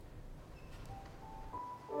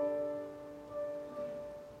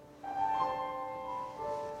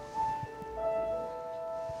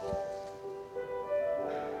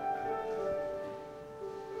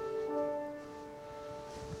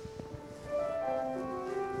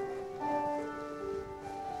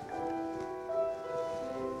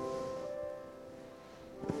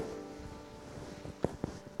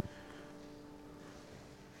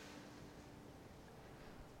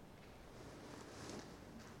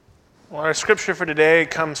Well, our scripture for today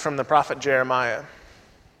comes from the prophet Jeremiah.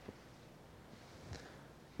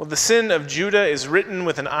 Well, the sin of Judah is written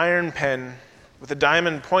with an iron pen. With a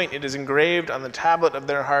diamond point it is engraved on the tablet of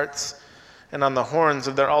their hearts and on the horns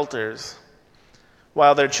of their altars,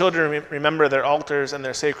 while their children remember their altars and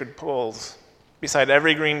their sacred poles, beside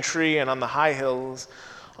every green tree and on the high hills,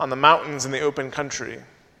 on the mountains in the open country.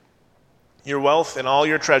 Your wealth and all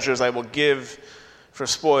your treasures I will give for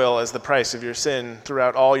spoil as the price of your sin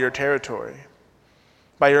throughout all your territory.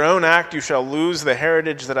 By your own act you shall lose the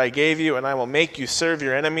heritage that I gave you, and I will make you serve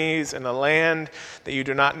your enemies in a land that you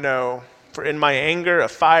do not know. For in my anger a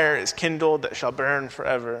fire is kindled that shall burn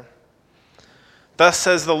forever. Thus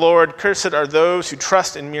says the Lord, cursed are those who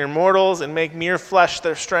trust in mere mortals and make mere flesh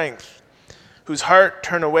their strength, whose heart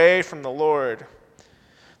turn away from the Lord.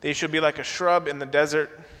 They shall be like a shrub in the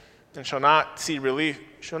desert, and shall not see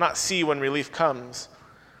when relief comes.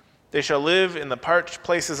 They shall live in the parched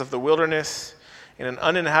places of the wilderness, in an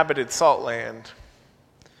uninhabited salt land.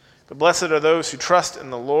 But blessed are those who trust in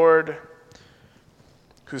the Lord,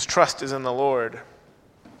 whose trust is in the Lord.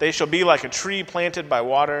 They shall be like a tree planted by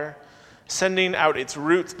water, sending out its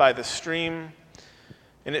roots by the stream,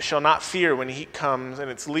 and it shall not fear when heat comes, and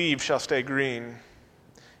its leaves shall stay green.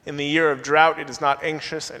 In the year of drought it is not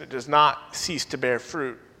anxious, and it does not cease to bear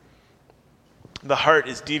fruit. The heart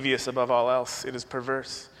is devious above all else. It is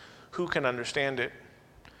perverse. Who can understand it?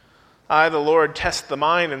 I, the Lord, test the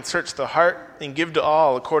mind and search the heart, and give to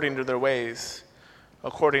all according to their ways,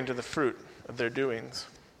 according to the fruit of their doings.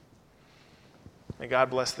 May God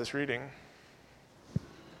bless this reading.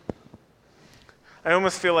 I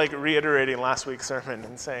almost feel like reiterating last week's sermon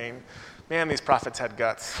and saying, man, these prophets had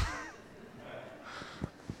guts.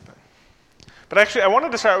 But actually, I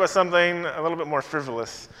wanted to start with something a little bit more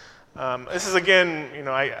frivolous. This is, again,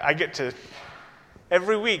 I get to,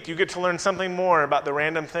 every week you get to learn something more about the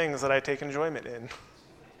random things that I take enjoyment in.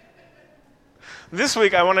 This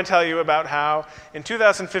week I want to tell you about how in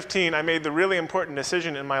 2015 I made the really important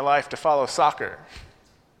decision in my life to follow soccer.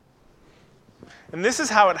 And this is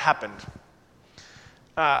how it happened.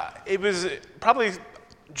 It was probably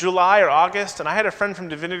July or August, and I had a friend from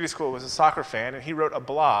Divinity School who was a soccer fan, and he wrote a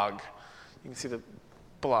blog. You can see the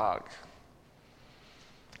blog.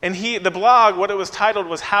 And the blog, what it was titled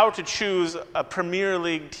was How to Choose a Premier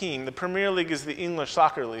League Team. The Premier League is the English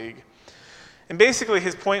soccer league. And basically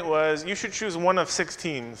his point was you should choose one of 6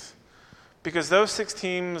 teams because those 6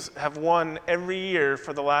 teams have won every year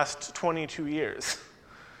for the last 22 years.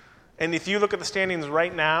 And if you look at the standings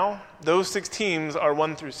right now, those 6 teams are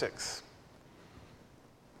 1 through 6.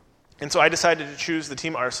 And so I decided to choose the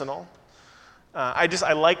team Arsenal.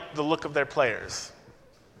 I liked the look of their players.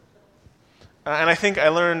 And I think I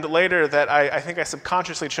learned later that I think I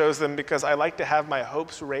subconsciously chose them because I like to have my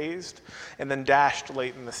hopes raised and then dashed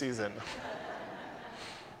late in the season.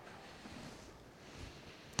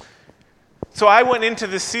 So I went into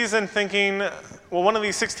this season thinking, well, one of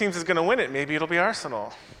these 6 teams is going to win it. Maybe it'll be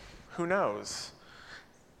Arsenal. Who knows?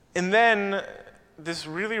 And then this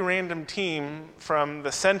really random team from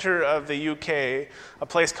the center of the UK, a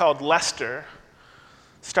place called Leicester,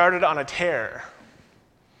 started on a tear.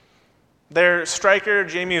 Their striker,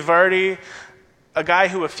 Jamie Vardy, a guy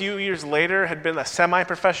who a few years later had been a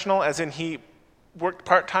semi-professional, as in he worked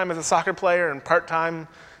part-time as a soccer player and part-time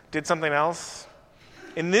did something else,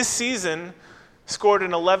 in this season scored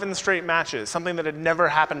in 11 straight matches, something that had never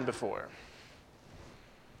happened before.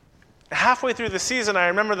 Halfway through the season, I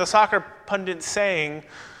remember the soccer pundits saying,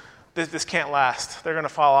 this can't last. They're going to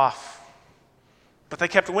fall off. But they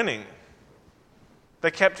kept winning.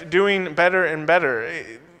 They kept doing better and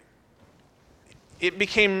better. It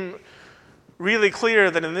became really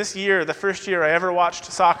clear that in this year, the first year I ever watched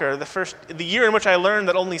soccer, the year in which I learned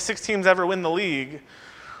that only 6 teams ever win the league,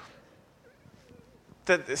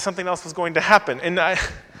 that something else was going to happen. And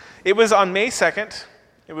it was on May 2nd.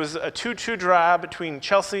 It was a 2-2 draw between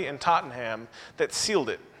Chelsea and Tottenham that sealed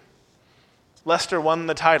it. Leicester won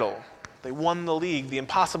the title. They won the league. The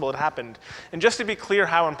impossible had happened. And just to be clear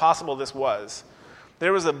how impossible this was,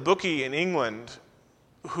 there was a bookie in England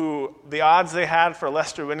who the odds they had for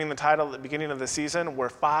Leicester winning the title at the beginning of the season were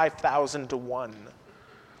 5,000 to 1.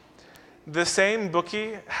 The same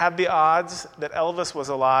bookie had the odds that Elvis was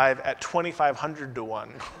alive at 2,500 to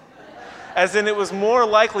 1. As in, it was more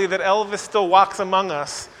likely that Elvis still walks among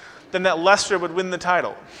us than that Leicester would win the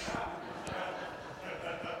title.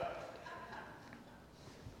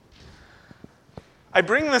 I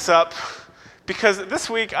bring this up Because this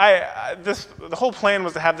week, the whole plan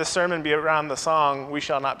was to have this sermon be around the song, "We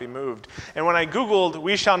Shall Not Be Moved." And when I Googled,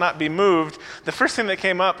 "We Shall Not Be Moved," the first thing that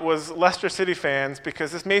came up was Leicester City fans,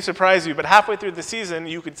 because this may surprise you, but halfway through the season,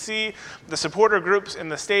 you could see the supporter groups in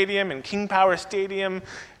the stadium, in King Power Stadium,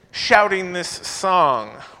 shouting this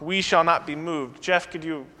song, "We Shall Not Be Moved." Jeff, could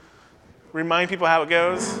you remind people how it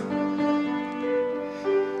goes?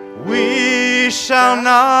 We shall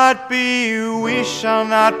not be moved. We shall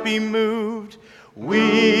not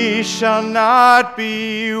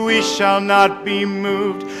be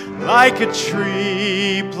moved. Like a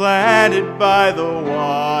tree planted by the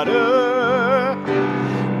water,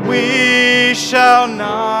 we shall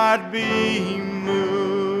not be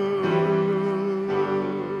moved.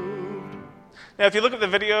 Now, if you look at the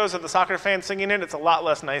videos of the soccer fans singing it, it's a lot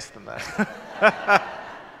less nice than that.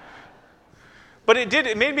 But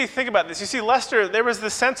it made me think about this. You see, Leicester, there was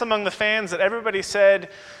this sense among the fans that everybody said,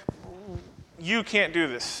 "You can't do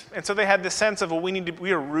this." And so they had this sense of, well,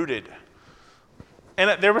 we are rooted.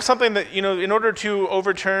 And there was something that, in order to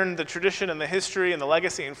overturn the tradition and the history and the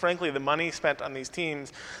legacy and, frankly, the money spent on these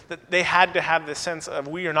teams, that they had to have this sense of,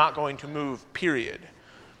 we are not going to move, period.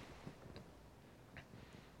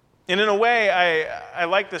 And in a way, I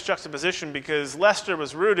like this juxtaposition because Leicester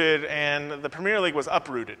was rooted and the Premier League was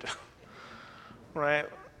uprooted. Right?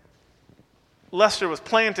 Leicester was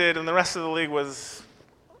planted and the rest of the league was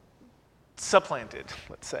supplanted,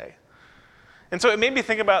 let's say. And so it made me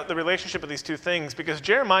think about the relationship of these two things, because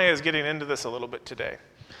Jeremiah is getting into this a little bit today.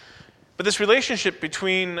 But this relationship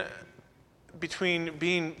between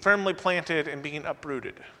being firmly planted and being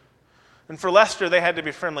uprooted. And for Leicester, they had to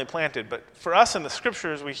be firmly planted. But for us in the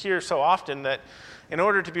scriptures, we hear so often that in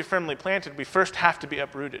order to be firmly planted, we first have to be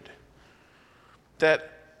uprooted.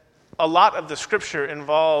 That a lot of the scripture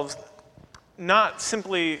involves not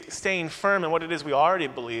simply staying firm in what it is we already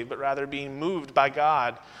believe, but rather being moved by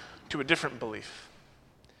God to a different belief.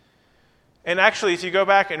 And actually, if you go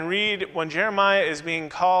back and read when Jeremiah is being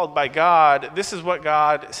called by God, this is what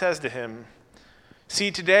God says to him. "See,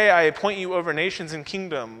 today I appoint you over nations and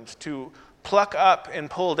kingdoms to pluck up and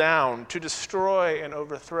pull down, to destroy and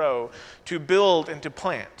overthrow, to build and to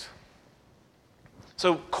plant."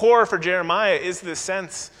 So core for Jeremiah is this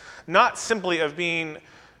sense not simply of being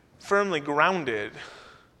firmly grounded,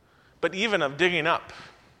 but even of digging up,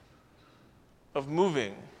 of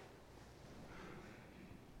moving.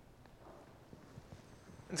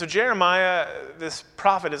 And so Jeremiah, this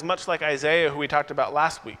prophet, is much like Isaiah, who we talked about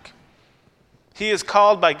last week. He is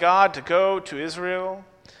called by God to go to Israel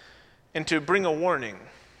and to bring a warning.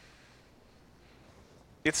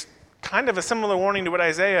 It's kind of a similar warning to what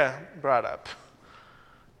Isaiah brought up.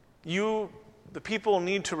 The people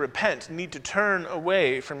need to repent, need to turn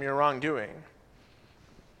away from your wrongdoing.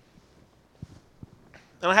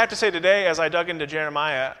 And I have to say today, as I dug into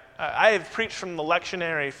Jeremiah, I have preached from the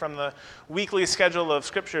lectionary, from the weekly schedule of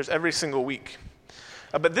scriptures every single week.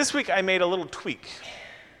 But this week I made a little tweak.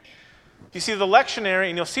 You see, the lectionary,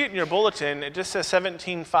 and you'll see it in your bulletin, it just says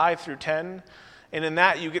 17:5 through 10. And in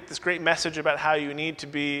that you get this great message about how you need to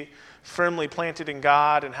be firmly planted in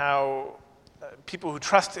God and how people who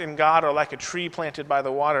trust in God are like a tree planted by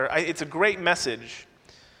the water. It's a great message.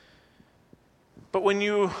 But when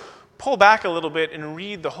you pull back a little bit and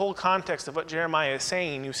read the whole context of what Jeremiah is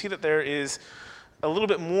saying, you see that there is a little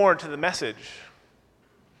bit more to the message.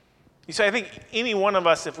 You see, I think any one of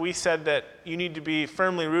us, if we said that you need to be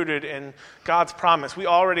firmly rooted in God's promise, we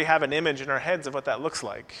already have an image in our heads of what that looks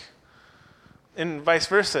like. And vice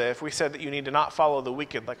versa, if we said that you need to not follow the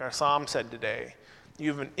wicked, like our psalm said today,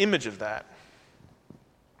 you have an image of that.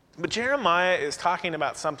 But Jeremiah is talking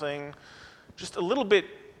about something just a little bit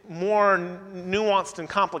more nuanced and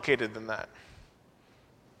complicated than that.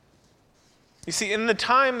 You see, in the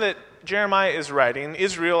time that Jeremiah is writing,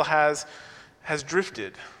 Israel has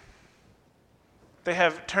drifted. They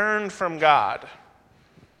have turned from God.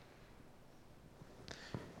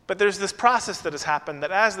 But there's this process that has happened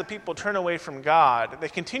that as the people turn away from God, they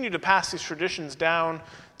continue to pass these traditions down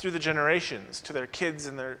through the generations to their kids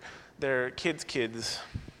and their kids' kids.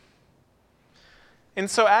 And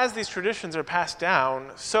so as these traditions are passed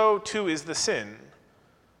down, so too is the sin.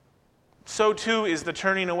 So too is the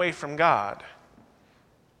turning away from God.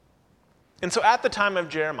 And so at the time of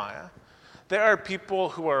Jeremiah, there are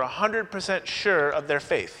people who are 100% sure of their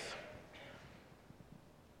faith.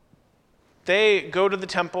 They go to the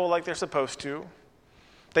temple like they're supposed to.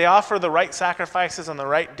 They offer the right sacrifices on the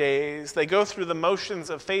right days. They go through the motions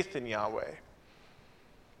of faith in Yahweh.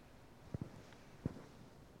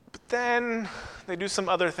 But then they do some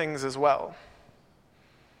other things as well.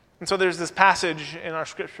 And so there's this passage in our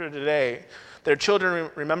scripture today. Their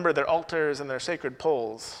children remember their altars and their sacred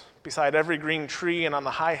poles beside every green tree and on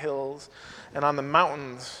the high hills and on the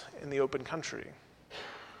mountains in the open country.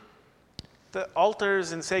 The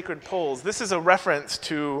altars and sacred poles, this is a reference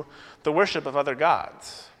to the worship of other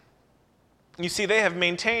gods. You see, they have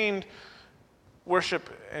maintained worship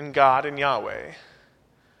in God and Yahweh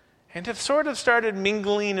and have sort of started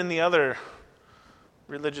mingling in the other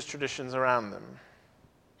religious traditions around them.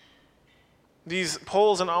 These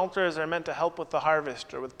poles and altars are meant to help with the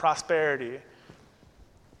harvest or with prosperity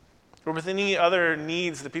or with any other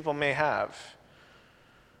needs that people may have.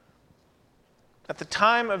 At the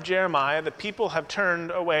time of Jeremiah, the people have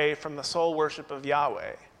turned away from the sole worship of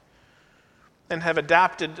Yahweh and have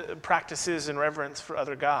adapted practices and reverence for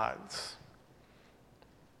other gods.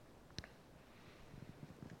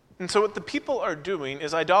 And so what the people are doing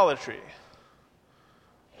is idolatry.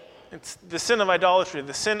 It's the sin of idolatry,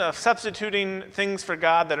 the sin of substituting things for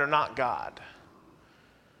God that are not God.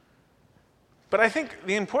 But I think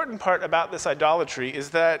the important part about this idolatry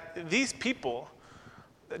is that these people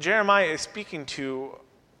that Jeremiah is speaking to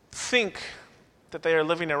think that they are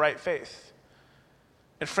living a right faith.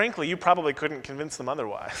 And frankly, you probably couldn't convince them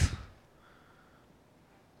otherwise.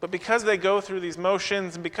 But because they go through these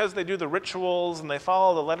motions and because they do the rituals and they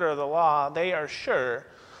follow the letter of the law, they are sure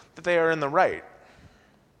that they are in the right.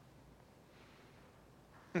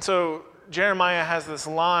 And so Jeremiah has this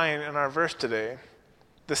line in our verse today: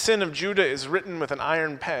 "The sin of Judah is written with an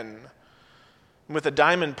iron pen. With a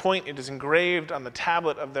diamond point, it is engraved on the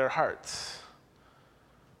tablet of their hearts."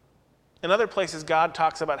 In other places, God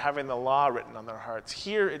talks about having the law written on their hearts.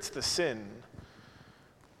 Here, it's the sin.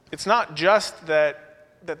 It's not just that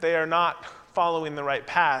they are not following the right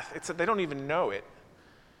path. It's that they don't even know it.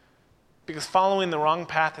 Because following the wrong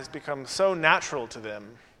path has become so natural to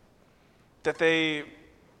them that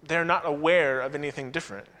they're not aware of anything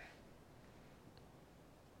different.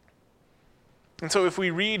 And so if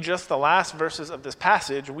we read just the last verses of this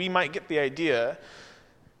passage, we might get the idea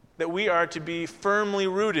that we are to be firmly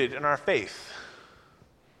rooted in our faith.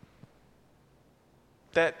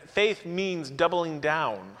 That faith means doubling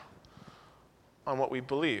down on what we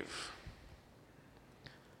believe.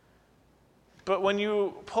 But when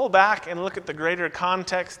you pull back and look at the greater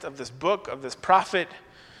context of this book, of this prophet,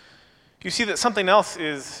 you see that something else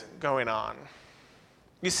is going on.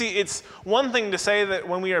 You see, it's one thing to say that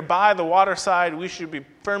when we are by the waterside, we should be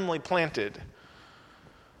firmly planted.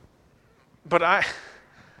 But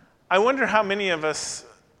I wonder how many of us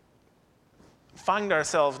find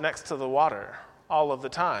ourselves next to the water all of the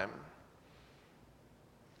time.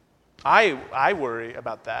 I worry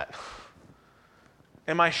about that.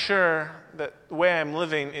 Am I sure that the way I'm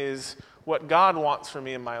living is what God wants for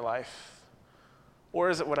me in my life? Or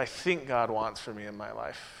is it what I think God wants for me in my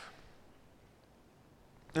life?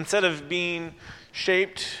 Instead of being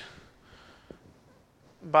shaped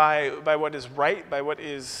by what is right, by what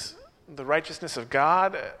is the righteousness of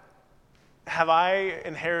God, have I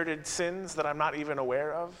inherited sins that I'm not even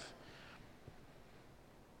aware of?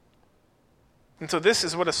 And so this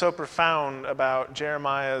is what is so profound about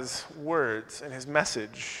Jeremiah's words and his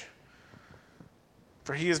message.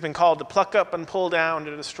 For he has been called to pluck up and pull down,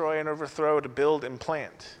 to destroy and overthrow, to build and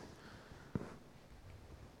plant.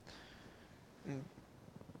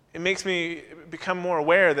 It makes me become more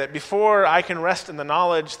aware that before I can rest in the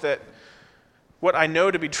knowledge that what I know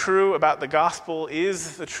to be true about the gospel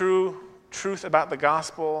is the true truth about the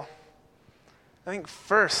gospel, I think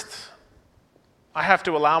first I have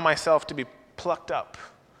to allow myself to be plucked up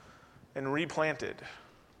and replanted.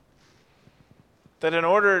 That in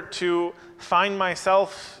order to find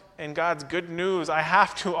myself in God's good news, I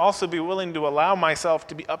have to also be willing to allow myself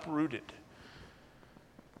to be uprooted,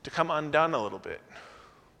 to come undone a little bit,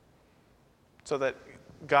 so that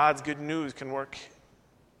God's good news can work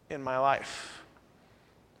in my life.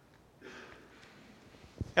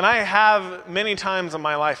 And I have many times in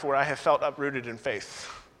my life where I have felt uprooted in faith.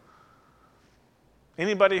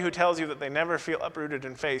 Anybody who tells you that they never feel uprooted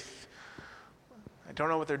in faith, I don't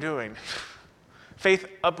know what they're doing. Faith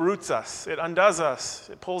uproots us. It undoes us.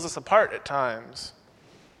 It pulls us apart at times.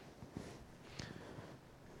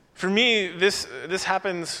 For me, this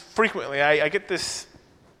happens frequently. I get this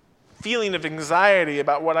feeling of anxiety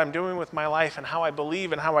about what I'm doing with my life and how I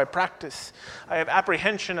believe and how I practice. I have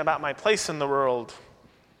apprehension about my place in the world,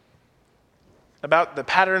 about the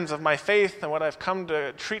patterns of my faith and what I've come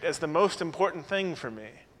to treat as the most important thing for me.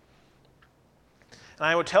 And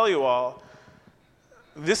I would tell you all,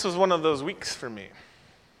 this was one of those weeks for me.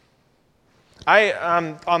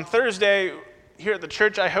 On Thursday, here at the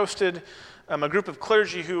church, I hosted a group of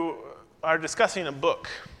clergy who are discussing a book.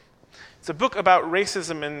 It's a book about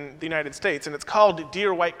racism in the United States, and it's called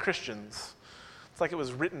Dear White Christians. It's like it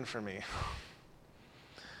was written for me.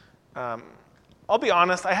 I'll be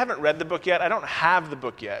honest, I haven't read the book yet. I don't have the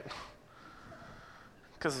book yet,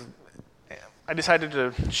 because I decided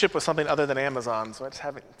to ship with something other than Amazon, so I just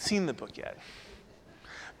haven't seen the book yet.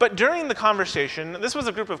 But during the conversation, this was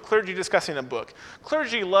a group of clergy discussing a book.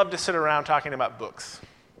 Clergy love to sit around talking about books.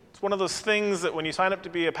 It's one of those things that when you sign up to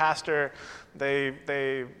be a pastor,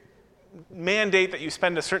 they mandate that you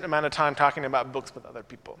spend a certain amount of time talking about books with other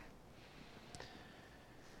people.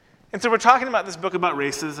 And so we're talking about this book about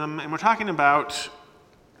racism, and we're talking about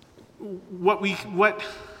what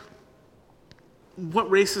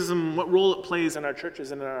racism, what role it plays in our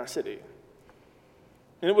churches and in our city.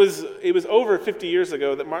 And it was over 50 years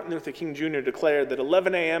ago that Martin Luther King Jr. declared that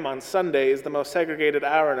 11 a.m. on Sunday is the most segregated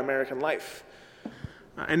hour in American life.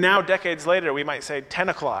 And now, decades later, we might say 10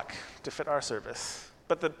 o'clock to fit our service.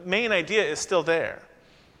 But the main idea is still there.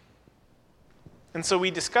 And so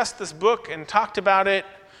we discussed this book and talked about it,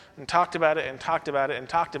 and talked about it, and talked about it, and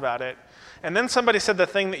talked about it. And then somebody said the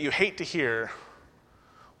thing that you hate to hear.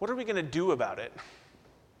 What are we going to do about it?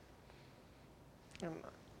 And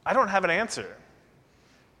I don't have an answer.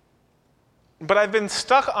 But I've been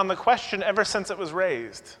stuck on the question ever since it was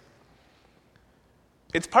raised.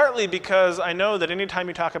 It's partly because I know that anytime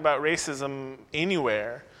you talk about racism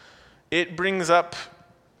anywhere, it brings up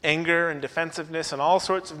anger and defensiveness and all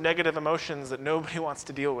sorts of negative emotions that nobody wants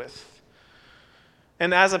to deal with.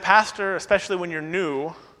 And as a pastor, especially when you're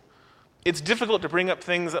new, it's difficult to bring up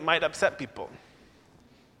things that might upset people.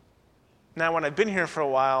 Now, when I've been here for a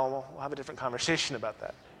while, we'll have a different conversation about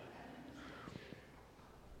that.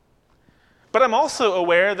 But I'm also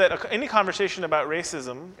aware that any conversation about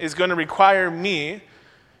racism is going to require me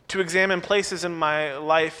to examine places in my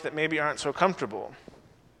life that maybe aren't so comfortable.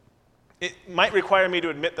 It might require me to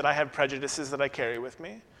admit that I have prejudices that I carry with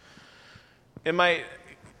me. It might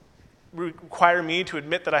require me to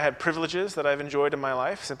admit that I have privileges that I've enjoyed in my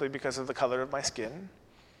life simply because of the color of my skin.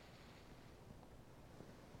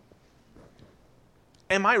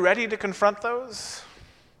 Am I ready to confront those?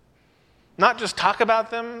 Not just talk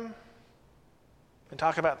about them, and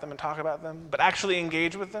talk about them and talk about them, but actually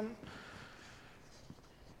engage with them?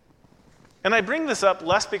 And I bring this up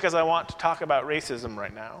less because I want to talk about racism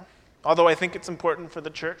right now, although I think it's important for the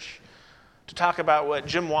church to talk about what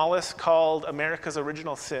Jim Wallace called America's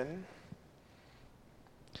original sin.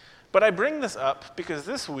 But I bring this up because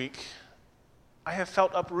this week I have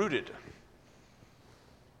felt uprooted.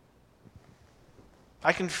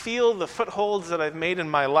 I can feel the footholds that I've made in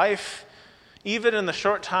my life, even in the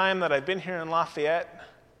short time that I've been here in Lafayette,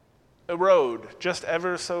 erode just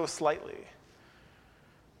ever so slightly.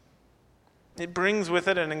 It brings with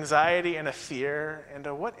it an anxiety and a fear and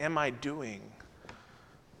a "what am I doing?"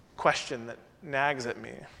 question that nags at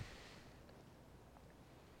me.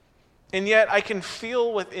 And yet I can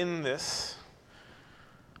feel within this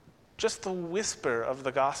just the whisper of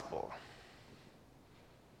the gospel.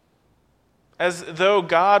 As though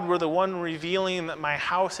God were the one revealing that my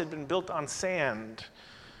house had been built on sand,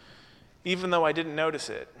 even though I didn't notice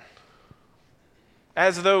it.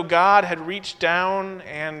 As though God had reached down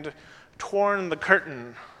and torn the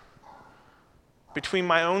curtain between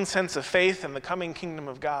my own sense of faith and the coming kingdom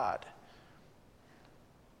of God.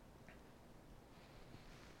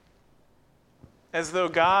 As though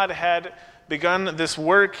God had begun this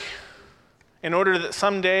work in order that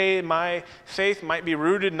someday my faith might be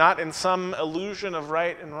rooted not in some illusion of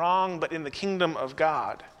right and wrong, but in the kingdom of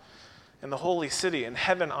God, in the holy city, in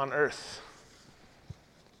heaven on earth.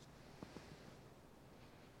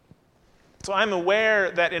 So I'm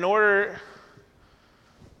aware that in order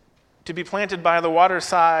to be planted by the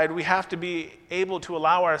waterside, we have to be able to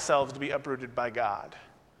allow ourselves to be uprooted by God,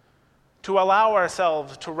 to allow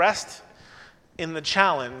ourselves to rest in the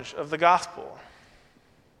challenge of the gospel.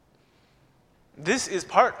 This is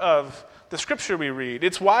part of the scripture we read.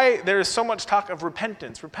 It's why there is so much talk of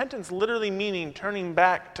repentance. Repentance literally meaning turning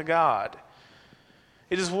back to God.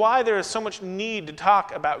 It is why there is so much need to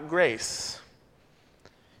talk about grace.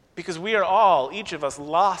 Because we are all, each of us,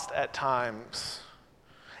 lost at times.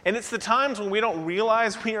 And it's the times when we don't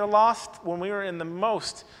realize we are lost, when we are in the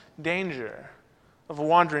most danger of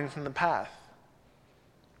wandering from the path.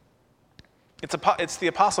 It's the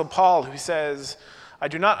Apostle Paul who says, "I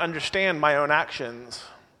do not understand my own actions,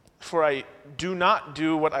 for I do not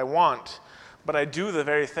do what I want, but I do the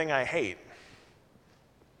very thing I hate."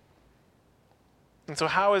 And so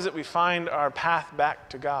how is it we find our path back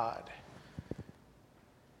to God?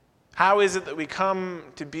 How is it that we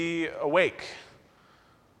come to be awake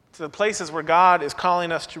to the places where God is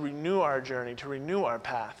calling us to renew our journey, to renew our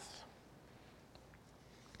path?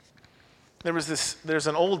 There's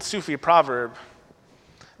an old Sufi proverb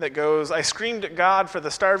that goes, "I screamed at God for the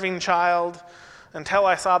starving child until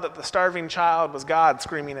I saw that the starving child was God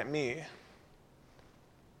screaming at me."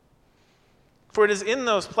 For it is in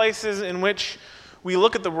those places in which we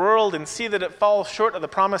look at the world and see that it falls short of the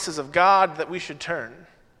promises of God that we should turn.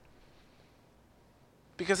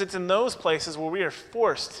 Because it's in those places where we are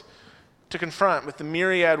forced to confront with the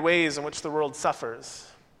myriad ways in which the world suffers,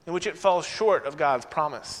 in which it falls short of God's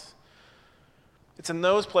promise. It's in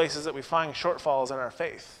those places that we find shortfalls in our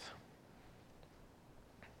faith.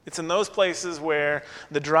 It's in those places where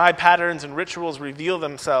the dry patterns and rituals reveal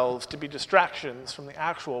themselves to be distractions from the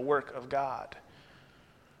actual work of God.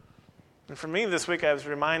 And for me this week, I was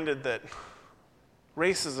reminded that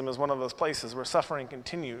racism is one of those places where suffering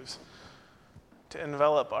continues to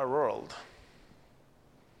envelop our world.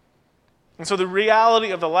 And so the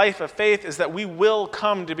reality of the life of faith is that we will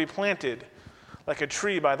come to be planted like a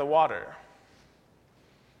tree by the water.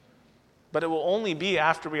 But it will only be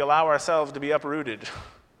after we allow ourselves to be uprooted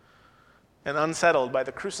and unsettled by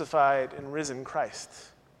the crucified and risen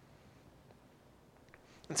Christ.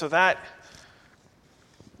 And so that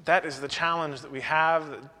is the challenge that we have,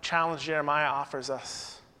 the challenge Jeremiah offers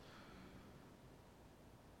us.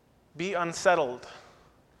 Be unsettled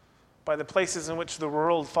by the places in which the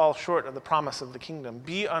world falls short of the promise of the kingdom.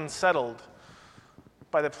 Be unsettled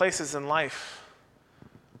by the places in life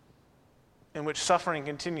in which suffering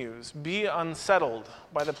continues. Be unsettled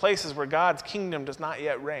by the places where God's kingdom does not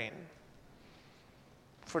yet reign.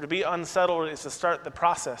 For to be unsettled is to start the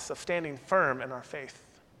process of standing firm in our faith.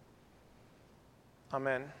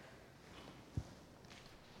 Amen.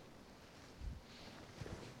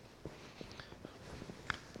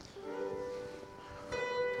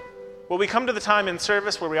 Well, we come to the time in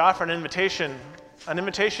service where we offer an invitation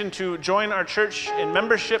to join our church in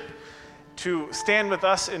membership, to stand with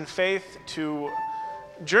us in faith, to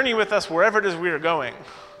journey with us wherever it is we are going.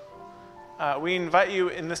 We invite you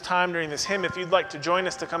in this time during this hymn, if you'd like to join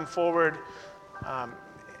us, to come forward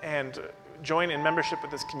and join in membership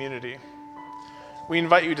with this community. We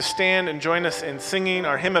invite you to stand and join us in singing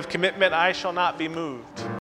our hymn of commitment, "I Shall Not Be Moved."